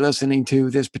might be listening to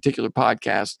this particular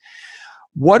podcast.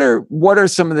 What are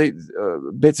some of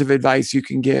the bits of advice you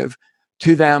can give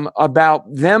to them about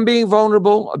them being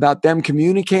vulnerable, about them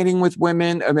communicating with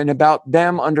women, and about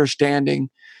them understanding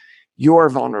your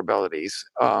vulnerabilities?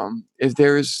 If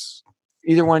there's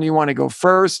either one you want to go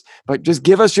first, but just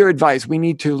give us your advice. We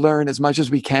need to learn as much as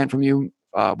we can from you,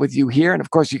 with you here. And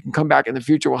of course, you can come back in the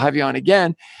future. We'll have you on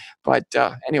again. But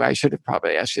anyway, I should have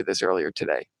probably asked you this earlier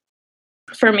today.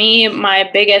 For me, my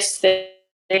biggest thing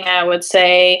I would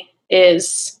say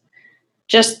is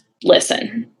just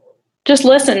listen. Just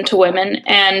listen to women.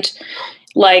 And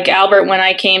like Albert, when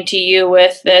I came to you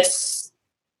with this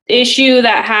issue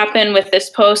that happened with this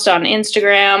post on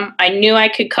Instagram, I knew I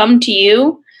could come to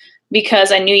you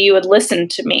because I knew you would listen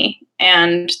to me,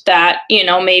 and that,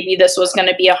 maybe this was going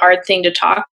to be a hard thing to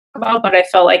talk about, but I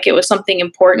felt like it was something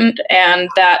important, and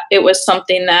that it was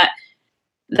something that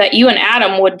you and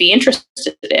Adam would be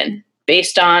interested in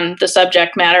based on the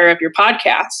subject matter of your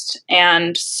podcast.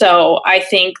 And so I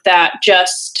think that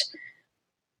just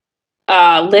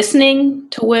listening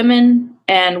to women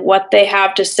and what they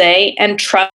have to say, and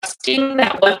trusting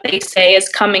that what they say is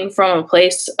coming from a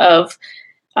place of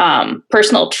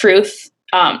personal truth,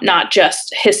 not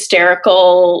just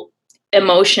hysterical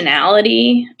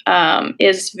emotionality,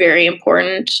 is very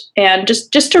important. And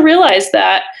just to realize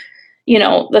that,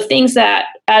 the things that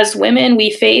as women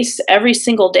we face every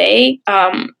single day,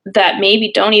 that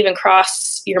maybe don't even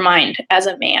cross your mind as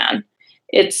a man.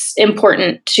 It's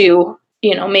important to,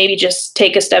 maybe just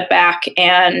take a step back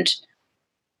and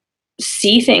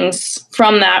see things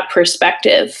from that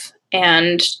perspective.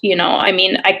 And,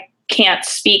 I can't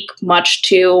speak much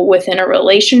to within a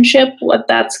relationship what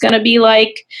that's going to be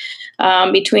like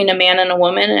between a man and a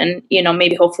woman. And,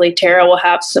 maybe hopefully Tara will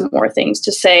have some more things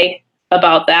to say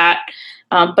about that.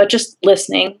 But just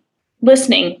listening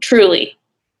truly.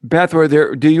 Beth,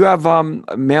 do you have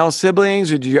male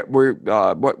siblings, or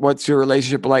what's your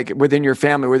relationship like within your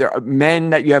family? Were there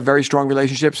men that you have very strong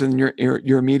relationships in your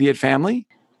immediate family?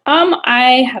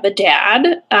 I have a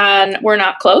dad, and we're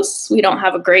not close. We don't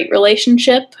have a great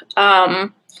relationship,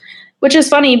 which is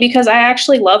funny because I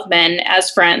actually love men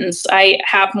as friends. I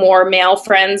have more male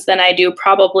friends than I do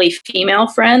probably female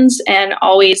friends, and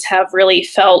always have really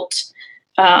felt,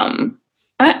 I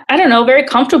don't know, very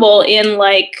comfortable in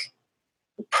like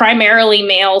primarily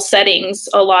male settings.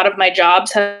 A lot of my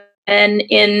jobs have been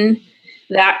in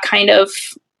that kind of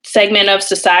segment of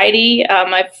society.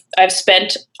 I've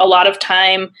spent a lot of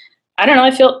time. I don't know.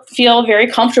 I feel very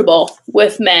comfortable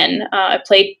with men. I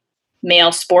played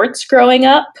male sports growing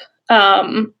up.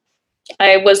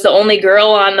 I was the only girl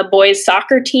on the boys'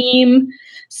 soccer team,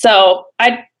 so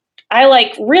I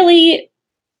like really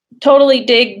totally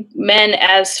dig men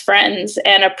as friends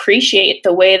and appreciate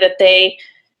the way that they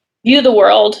view the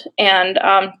world and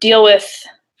deal with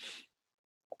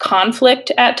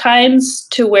conflict at times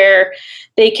to where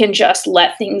they can just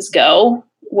let things go.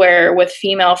 Where with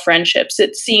female friendships,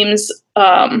 it seems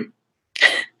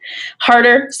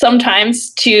harder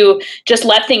sometimes to just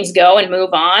let things go and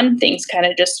move on. Things kind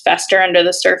of just fester under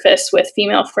the surface with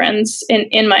female friends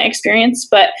in my experience.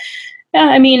 But yeah,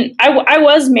 I mean, I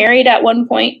was married at one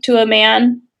point to a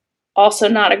man, also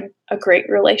not a great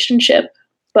relationship.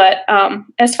 But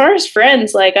as far as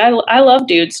friends, like I love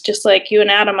dudes just like you and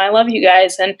Adam. I love you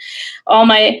guys. And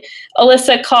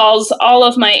Alyssa calls all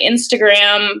of my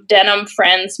Instagram denim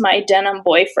friends my denim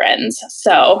boyfriends.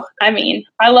 So, I mean,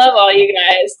 I love all you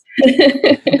guys.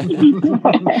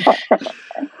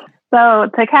 So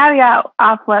to caveat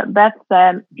off what Beth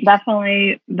said,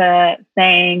 definitely the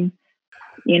saying,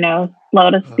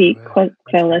 slow to speak, quick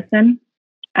to listen,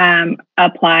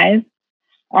 applies.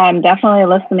 Definitely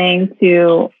listening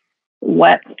to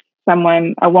what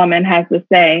a woman has to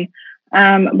say,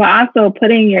 but also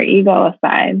putting your ego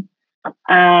aside.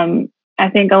 I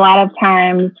think a lot of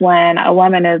times when a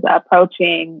woman is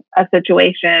approaching a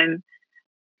situation,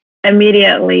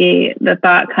 immediately the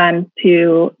thought comes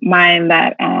to mind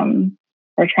that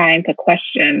we're trying to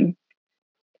question,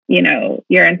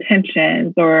 your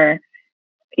intentions, or,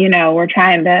 we're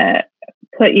trying to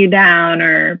put you down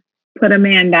or put a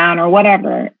man down or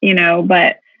whatever,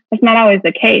 but it's not always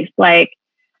the case. Like,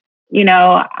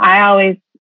 I always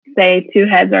say 2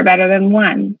 heads are better than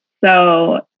 1.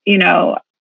 So,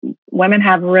 women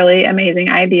have really amazing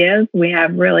ideas. We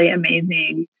have really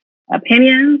amazing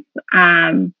opinions.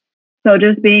 So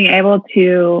just being able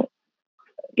to,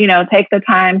 take the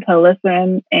time to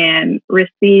listen and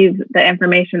receive the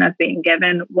information that's being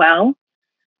given well,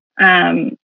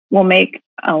 will make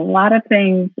a lot of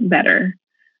things better.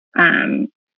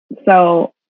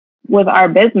 So with our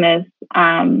business,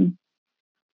 I've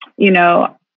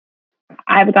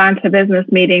gone to business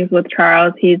meetings with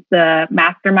Charles. He's the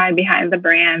mastermind behind the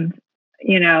brand.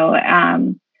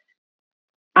 I'm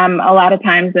a lot of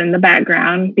times in the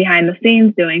background behind the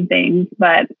scenes doing things,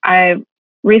 but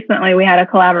recently we had a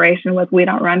collaboration with We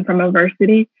Don't Run from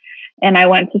Adversity. And I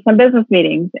went to some business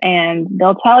meetings, and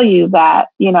they'll tell you that,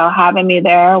 having me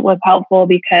there was helpful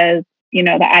because,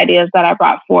 the ideas that I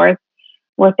brought forth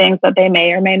were things that they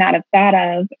may or may not have thought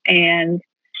of. And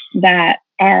that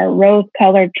our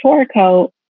rose-colored chore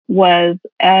coat was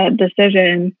a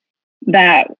decision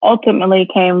that ultimately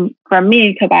came from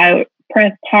me because I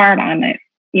pressed hard on it,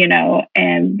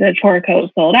 and the chore coat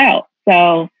sold out.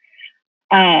 So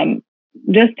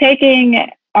just taking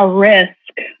a risk,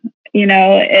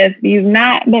 if you've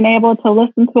not been able to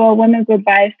listen to a woman's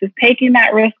advice, just taking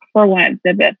that risk for once.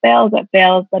 If it fails, it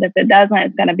fails. But if it doesn't,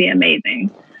 it's going to be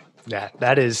amazing. Yeah,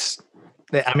 that is,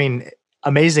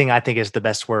 amazing, I think, is the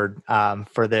best word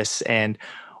for this. And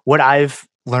what I've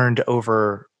learned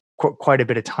over quite a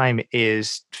bit of time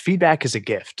is feedback is a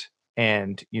gift.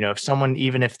 And, if someone,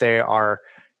 even if they are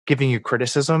giving you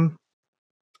criticism,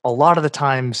 a lot of the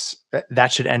times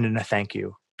that should end in a thank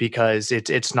you, because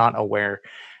it's not aware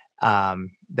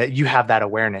that you have that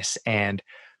awareness. And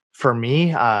for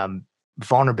me,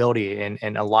 vulnerability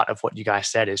and a lot of what you guys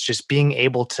said is just being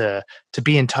able to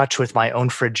be in touch with my own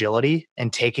fragility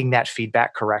and taking that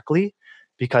feedback correctly,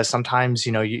 because sometimes,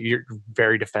 you're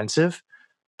very defensive,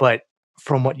 but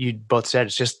from what you both said,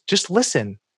 it's just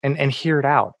listen and hear it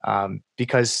out.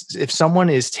 Because if someone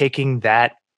is taking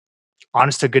that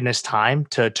honest to goodness time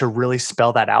to really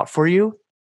spell that out for you,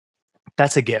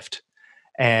 that's a gift.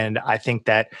 And I think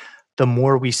that the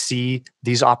more we see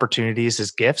these opportunities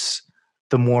as gifts,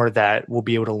 the more that we'll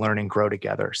be able to learn and grow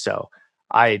together. So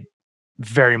I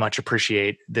very much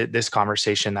appreciate this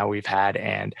conversation that we've had.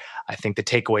 And I think the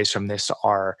takeaways from this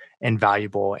are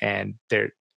invaluable. And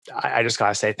I just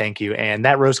gotta say thank you. And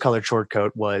that rose-colored short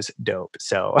coat was dope.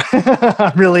 So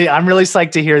I'm really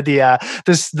psyched to hear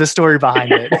the story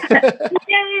behind it.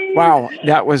 Wow,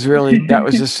 that was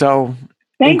just so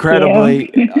incredibly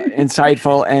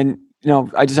insightful. And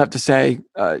I just have to say,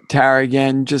 Tara,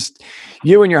 again, just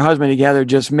you and your husband together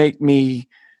just make me,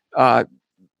 I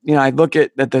look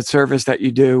at the service that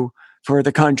you do for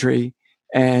the country,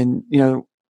 and,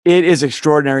 it is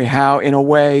extraordinary how, in a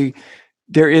way,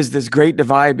 there is this great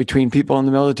divide between people in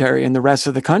the military and the rest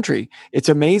of the country. It's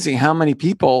amazing how many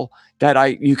people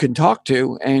that you can talk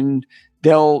to, and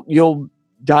you'll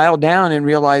dial down and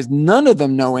realize none of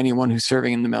them know anyone who's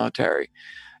serving in the military.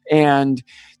 And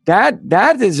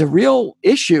that is a real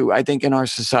issue, I think, in our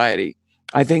society.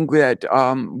 I think that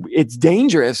it's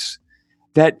dangerous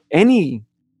that any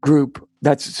group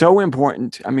that's so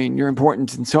important. I mean, you're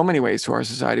important in so many ways to our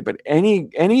society, but any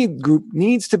group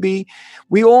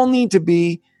we all need to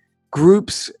be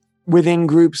groups within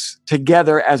groups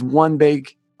together as one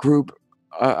big group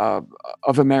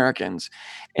of Americans.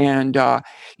 And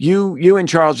you and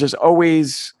Charles just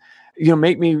always,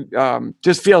 make me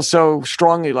just feel so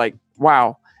strongly like,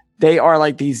 wow, they are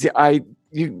like these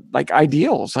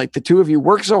ideals. Like the two of you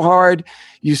work so hard.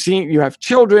 You have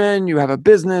children, you have a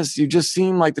business. You just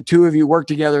seem like the two of you work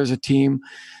together as a team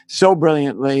so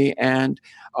brilliantly. And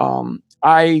I'm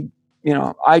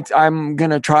going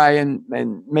to try and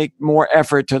make more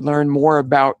effort to learn more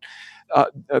about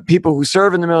people who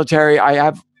serve in the military. I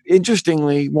have,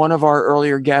 interestingly, one of our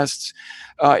earlier guests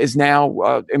is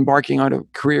now embarking on a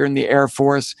career in the Air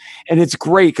Force. And it's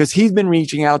great because he's been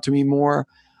reaching out to me more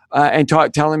and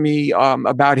telling me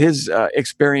about his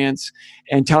experience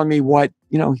and telling me what,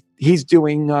 he's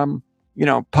doing,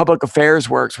 public affairs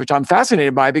works, which I'm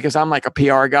fascinated by because I'm like a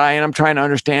PR guy and I'm trying to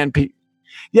understand. And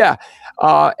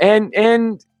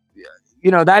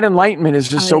that enlightenment is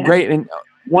just so great. And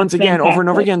once again, over and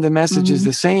over again, the message is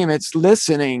the same. It's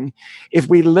listening. If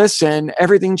we listen,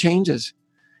 everything changes.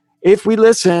 If we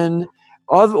listen,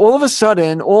 all of a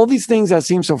sudden, all these things that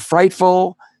seem so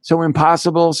frightful, so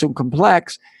impossible, so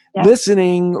complex,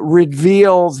 listening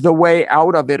reveals the way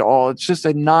out of it all. It's just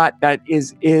a knot that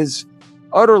is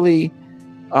utterly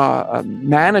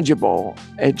manageable.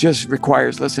 It just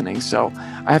requires listening. So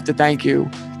I have to thank you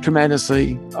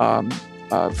tremendously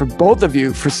for both of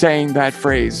you for saying that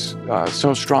phrase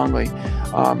so strongly.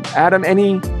 Adam,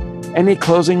 any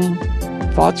closing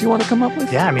thoughts you want to come up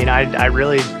with? Yeah, I mean, I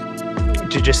really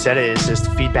just said it is just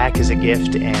feedback is a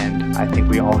gift, and I think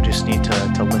we all just need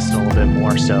to listen a little bit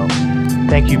more. So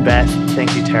thank you, Beth.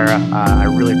 Thank you, Tara. I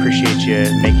really appreciate you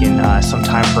making some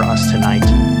time for us tonight.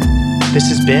 This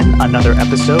has been another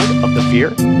episode of the Veer,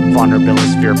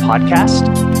 Vulnerabilis Veer podcast.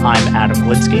 I'm Adam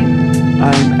Glinsky.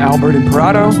 I'm Albert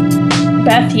Imparato.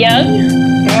 Beth Young.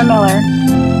 Tara Miller.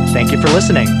 Thank you for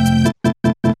listening.